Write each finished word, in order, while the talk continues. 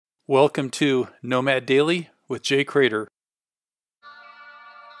Welcome to Nomad Daily with Jay Crater.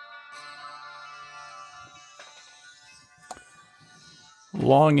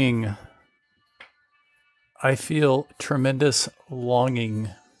 Longing. I feel tremendous longing.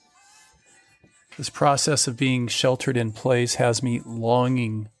 This process of being sheltered in place has me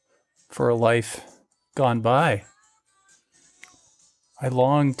longing for a life gone by. I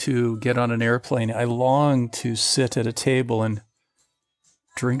long to get on an airplane. I long to sit at a table and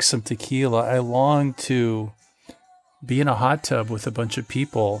drink some tequila. I long to be in a hot tub with a bunch of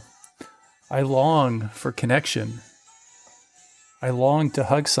people. I long for connection. I long to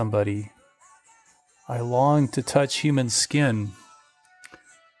hug somebody. I long to touch human skin.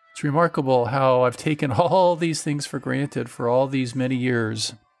 It's remarkable how I've taken all these things for granted for all these many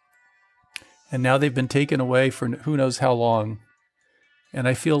years. And now they've been taken away for who knows how long. And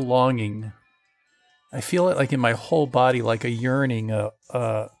I feel longing. I feel it like in my whole body, like a yearning,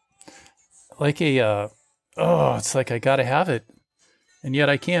 it's like I gotta have it. And yet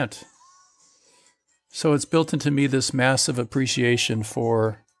I can't. So it's built into me this massive appreciation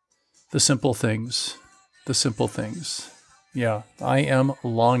for the simple things. The simple things. Yeah, I am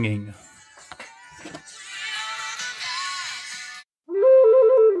longing.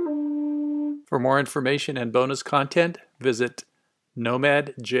 For more information and bonus content, visit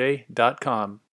nomadj.com.